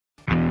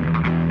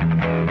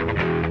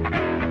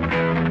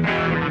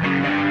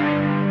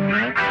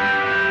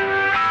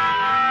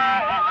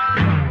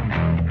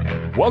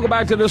Welcome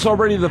back to this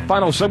already, the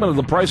final segment of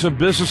The Price of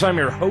Business. I'm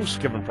your host,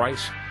 Kevin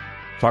Price,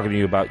 talking to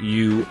you about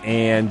you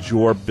and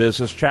your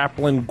business.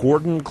 Chaplain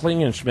Gordon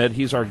Klingenschmitt,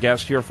 he's our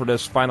guest here for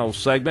this final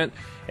segment,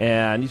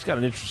 and he's got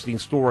an interesting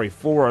story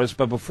for us.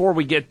 But before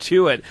we get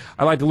to it,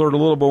 I'd like to learn a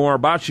little bit more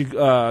about you.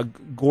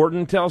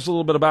 Gordon, tell us a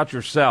little bit about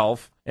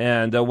yourself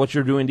and what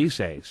you're doing these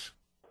days.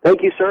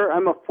 Thank you, sir.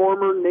 I'm a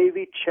former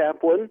Navy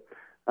chaplain.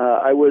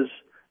 I was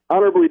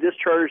honorably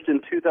discharged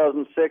in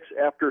 2006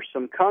 after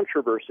some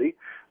controversy.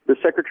 The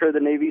Secretary of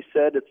the Navy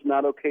said it's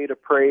not okay to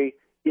pray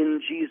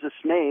in Jesus'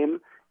 name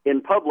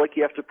in public.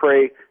 You have to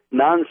pray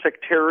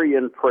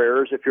non-sectarian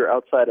prayers if you're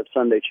outside of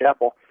Sunday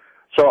chapel.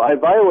 So I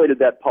violated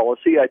that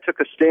policy. I took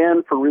a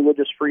stand for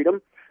religious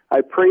freedom. I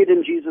prayed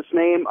in Jesus'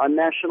 name on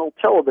national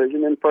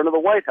television in front of the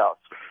White House.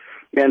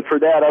 And for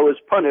that, I was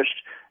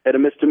punished at a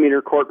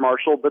misdemeanor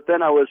court-martial, but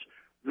then I was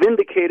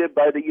vindicated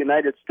by the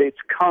United States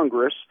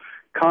Congress.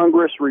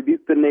 Congress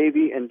rebuked the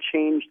Navy and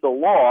changed the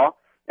law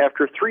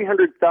after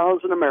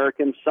 300,000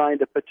 Americans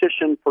signed a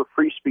petition for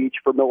free speech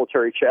for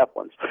military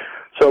chaplains.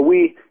 So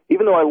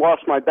even though I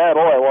lost my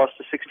battle, I lost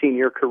a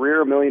 16-year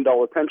career, $1 million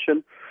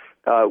pension,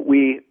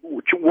 we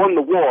won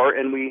the war,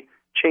 and we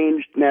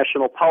changed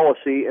national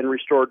policy and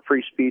restored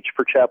free speech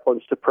for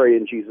chaplains to pray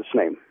in Jesus'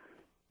 name.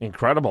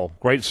 Incredible.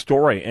 Great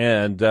story.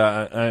 And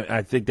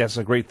I think that's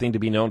a great thing to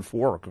be known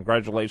for.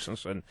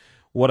 Congratulations. And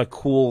what a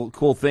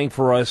cool thing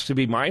for us to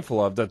be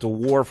mindful of, that the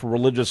war for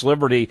religious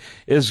liberty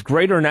is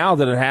greater now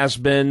than it has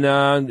been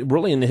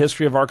really in the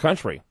history of our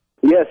country.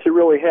 Yes, it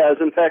really has.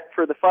 In fact,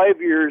 for the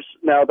 5 years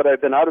now that I've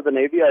been out of the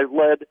Navy, I've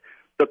led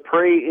the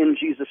Pray in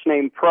Jesus'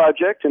 Name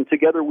project, and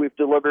together we've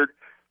delivered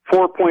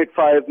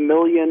 4.5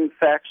 million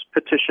fax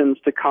petitions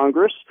to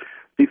Congress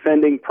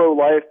defending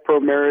pro-life,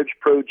 pro-marriage,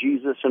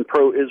 pro-Jesus, and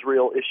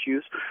pro-Israel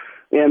issues.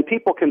 And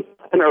people can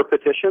send our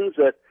petitions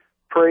at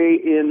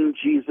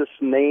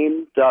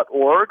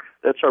prayinjesusname.org.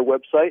 That's our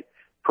website,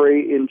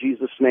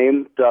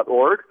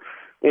 prayinjesusname.org.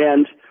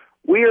 And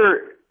we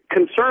are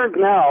concerned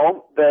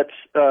now that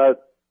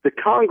the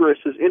Congress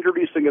is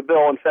introducing a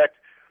bill. In fact,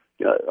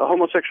 a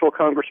homosexual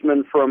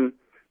congressman from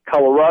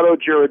Colorado,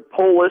 Jared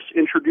Polis,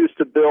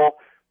 introduced a bill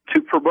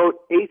to promote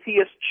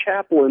atheist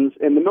chaplains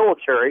in the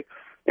military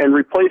and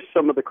replace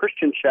some of the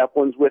Christian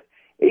chaplains with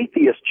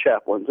atheist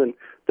chaplains. And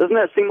doesn't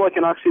that seem like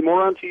an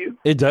oxymoron to you?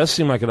 It does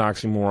seem like an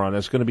oxymoron.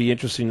 It's going to be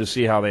interesting to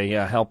see how they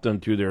help them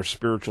through their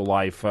spiritual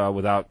life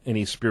without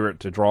any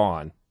spirit to draw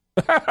on.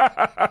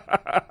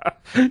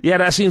 Yeah,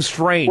 that seems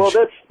strange. Well,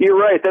 you're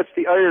right. That's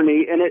the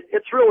irony. And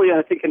it's really,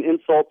 I think, an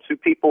insult to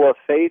people of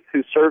faith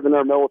who serve in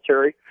our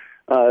military.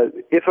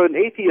 If an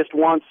atheist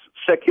wants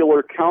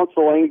secular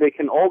counseling, they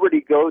can already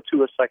go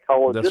to a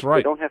psychologist. That's right.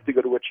 They don't have to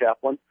go to a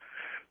chaplain.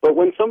 But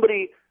when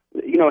somebody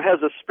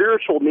has a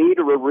spiritual need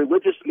or a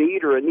religious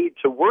need or a need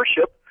to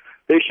worship,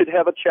 they should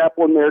have a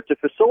chaplain there to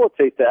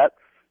facilitate that.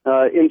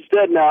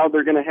 Instead, now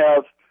they're going to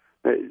have,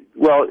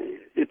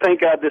 thank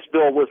God this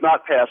bill was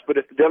not passed, but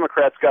if the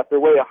Democrats got their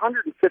way,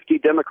 150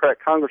 Democrat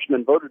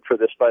congressmen voted for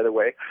this, by the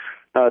way.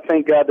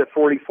 Thank God that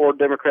 44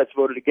 Democrats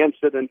voted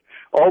against it, and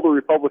all the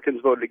Republicans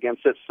voted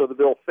against it, so the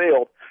bill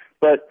failed.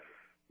 But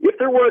if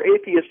there were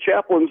atheist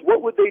chaplains,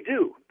 what would they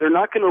do? They're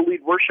not going to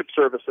lead worship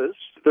services.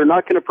 They're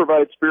not going to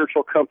provide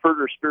spiritual comfort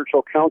or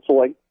spiritual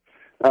counseling.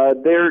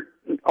 They're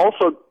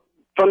also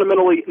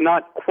fundamentally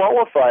not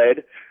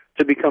qualified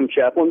to become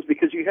chaplains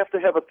because you have to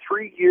have a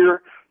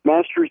 3-year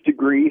master's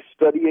degree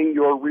studying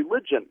your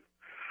religion.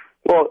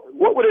 Well,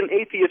 what would an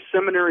atheist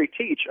seminary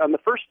teach? On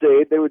the first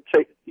day, they would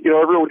say,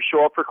 everyone would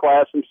show up for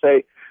class and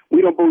say,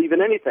 we don't believe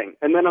in anything.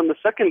 And then on the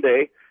second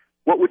day,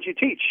 what would you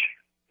teach?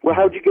 Well,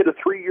 how'd you get a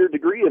 3-year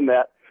degree in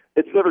that?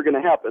 It's never going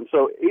to happen.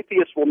 So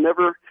atheists will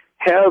never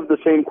have the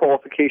same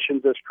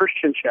qualifications as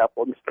Christian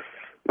chaplains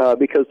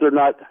because they're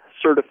not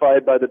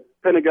certified by the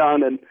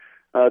Pentagon and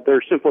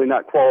they're simply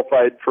not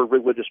qualified for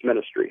religious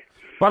ministry.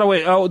 By the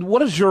way,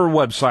 what is your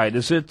website?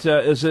 Is it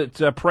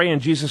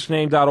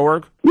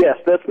prayinjesusname.org? Yes,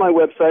 that's my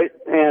website.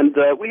 And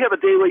we have a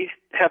daily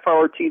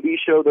half-hour TV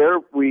show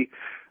there. We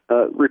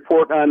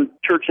report on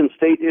church and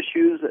state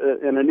issues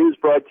in a news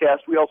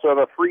broadcast. We also have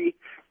a free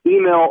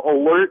email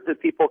alert that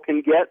people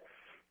can get.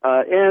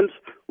 And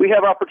we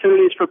have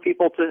opportunities for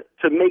people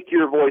to make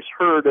your voice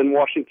heard in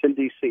Washington,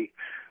 D.C.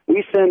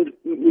 We send,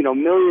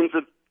 millions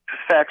of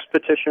fax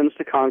petitions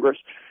to Congress.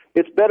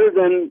 It's better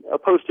than a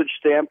postage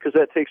stamp because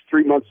that takes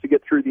 3 months to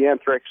get through the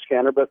anthrax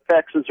scanner, but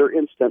faxes are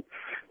instant.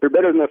 They're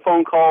better than a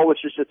phone call,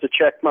 which is just a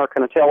check mark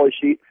on a tally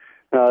sheet,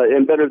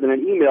 and better than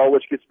an email,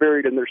 which gets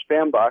buried in their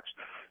spam box.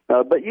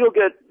 But you'll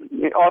get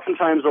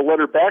oftentimes a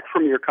letter back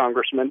from your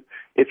congressman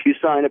if you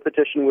sign a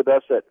petition with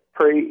us at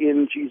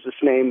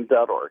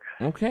prayinjesusname.org.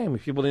 Okay,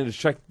 people need to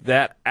check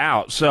that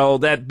out. So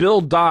that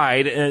bill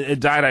died, and it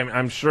died,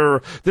 I'm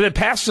sure. Did it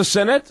pass the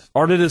Senate,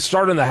 or did it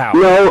start in the House?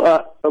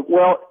 No,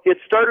 it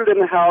started in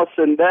the House,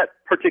 and that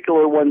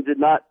particular one did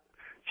not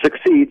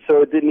succeed,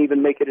 so it didn't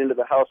even make it into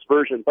the House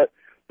version. But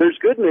there's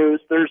good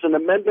news. There's an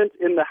amendment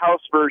in the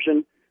House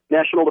version,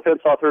 National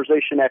Defense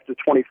Authorization Act of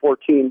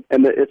 2014,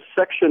 and it's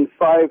Section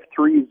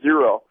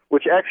 530,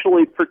 which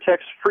actually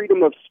protects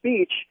freedom of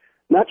speech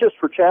not just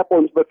for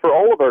chaplains, but for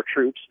all of our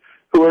troops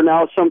who are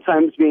now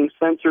sometimes being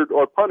censored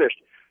or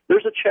punished.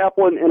 There's a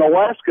chaplain in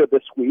Alaska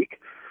this week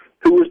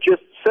who was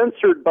just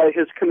censored by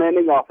his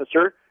commanding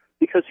officer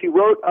because he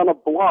wrote on a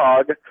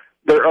blog,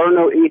 "There are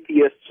no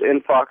atheists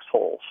in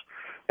foxholes."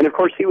 And of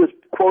course, he was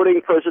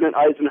quoting President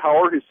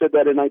Eisenhower, who said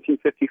that in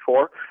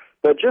 1954.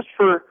 But just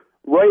for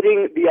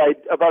writing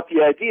about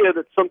the idea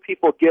that some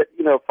people get,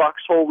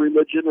 foxhole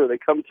religion, or they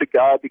come to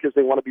God because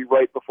they want to be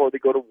right before they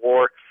go to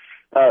war,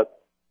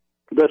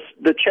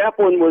 the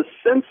chaplain was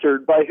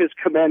censored by his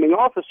commanding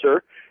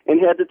officer and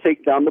had to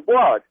take down the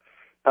blog.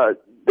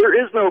 There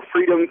is no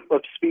freedom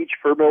of speech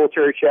for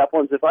military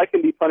chaplains. If I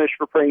can be punished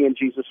for praying in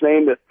Jesus'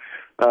 name, if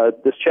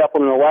this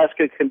chaplain in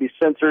Alaska can be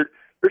censored,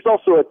 there's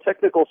also a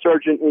technical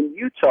sergeant in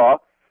Utah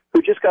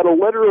who just got a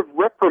letter of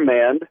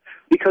reprimand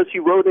because he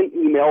wrote an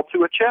email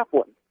to a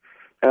chaplain.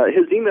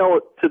 His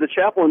email to the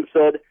chaplain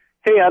said,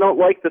 "Hey, I don't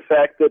like the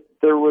fact that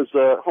there was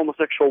a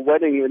homosexual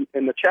wedding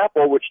in the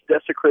chapel, which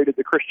desecrated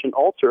the Christian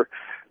altar,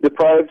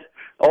 deprived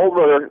all of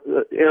our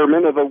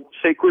airmen of a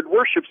sacred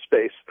worship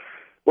space."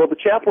 Well, the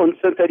chaplain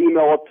sent that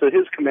email up to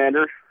his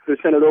commander, who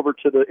sent it over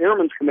to the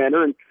airman's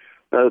commander, and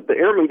the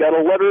airman got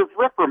a letter of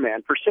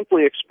reprimand for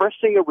simply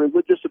expressing a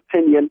religious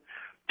opinion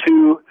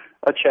to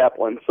a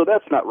chaplain. So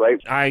that's not right.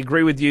 I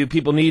agree with you.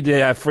 People need to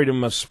have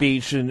freedom of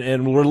speech,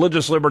 and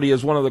religious liberty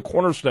is one of the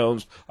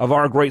cornerstones of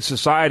our great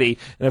society.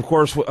 And, of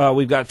course,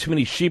 we've got too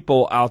many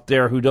sheeple out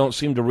there who don't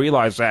seem to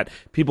realize that.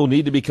 People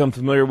need to become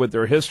familiar with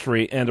their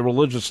history and the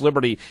religious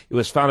liberty it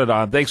was founded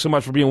on. Thanks so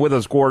much for being with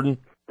us, Gordon.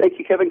 Thank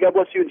you, Kevin. God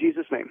bless you in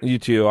Jesus' name. You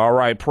too. All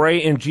right.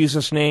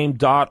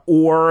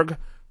 PrayInJesusName.org.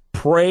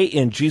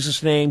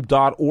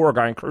 PrayInJesusName.org.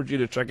 I encourage you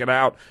to check it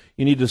out.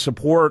 You need to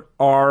support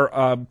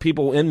our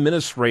people in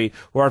ministry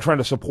who are trying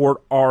to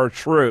support our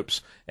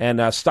troops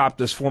and stop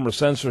this form of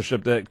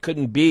censorship that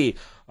couldn't be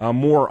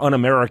more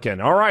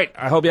un-American. All right.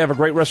 I hope you have a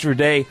great rest of your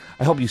day.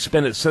 I hope you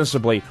spend it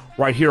sensibly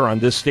right here on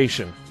this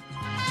station.